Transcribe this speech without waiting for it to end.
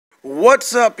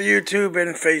What's up, YouTube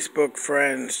and Facebook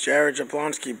friends?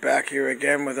 Jablonski back here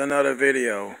again with another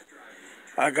video.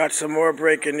 I got some more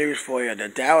breaking news for you. The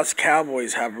Dallas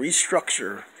Cowboys have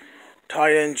restructured,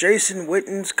 tied in Jason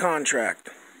Witten's contract.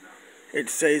 It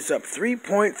saves up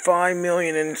 $3.5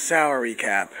 million in salary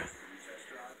cap.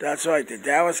 That's right, the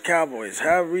Dallas Cowboys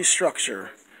have restructured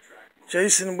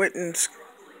Jason Witten's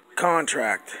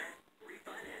contract.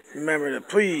 Remember to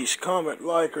please comment,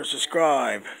 like, or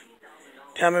subscribe.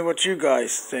 Tell me what you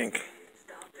guys think.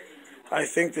 I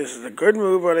think this is a good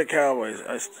move by the Cowboys.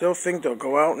 I still think they'll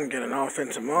go out and get an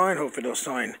offensive line. Hopefully they'll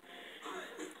sign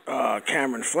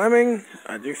Cameron Fleming.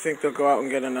 I do think they'll go out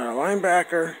and get another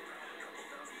linebacker.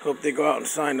 Hope they go out and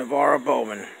sign Navarro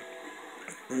Bowman.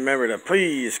 Remember to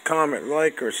please comment,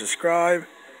 like, or subscribe.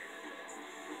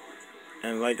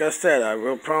 And like I said, I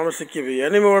will promise to give you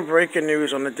any more breaking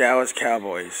news on the Dallas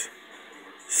Cowboys.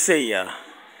 See ya.